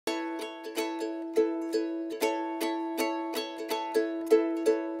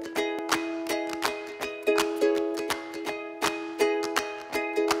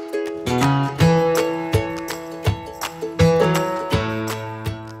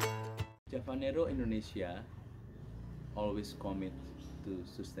Javanero Indonesia always commit to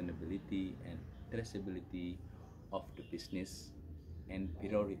sustainability and traceability of the business and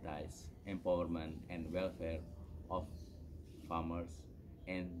prioritize empowerment and welfare of farmers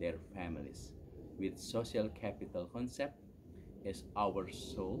and their families with social capital concept as our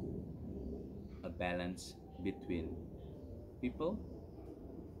soul, a balance between people,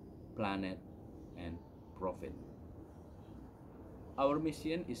 planet, and profit. Our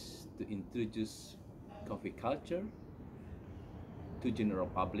mission is to introduce coffee culture to general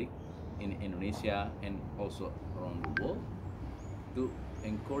public in Indonesia and also around the world, to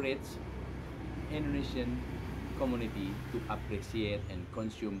encourage Indonesian community to appreciate and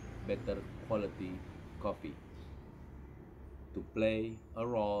consume better quality coffee, to play a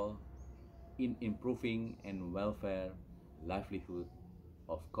role in improving and welfare livelihood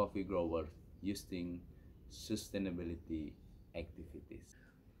of coffee growers using sustainability activities.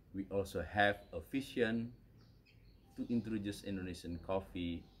 We also have a vision to introduce Indonesian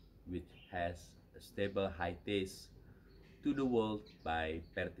coffee which has a stable high taste to the world by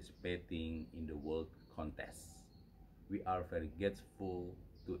participating in the world contest. We are very grateful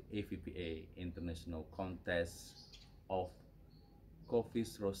to AVPA International Contest of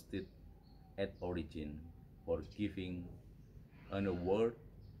Coffees Roasted at Origin for giving an award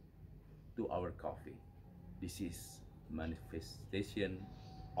to our coffee. This is manifestation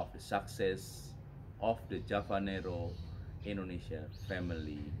of the success of the Javanero Indonesia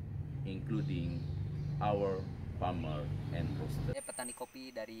family, including our farmer and roaster. Petani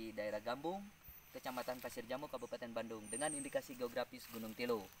kopi dari daerah Gambung, Kecamatan Pasir Jambu, Kabupaten Bandung, dengan indikasi geografis Gunung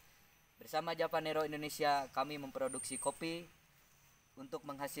Tilo. Bersama Javanero Indonesia, kami memproduksi kopi untuk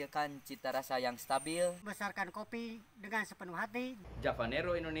menghasilkan cita rasa yang stabil. Besarkan kopi dengan sepenuh hati.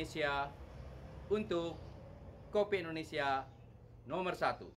 Javanero Indonesia untuk kopi Indonesia nomor 1.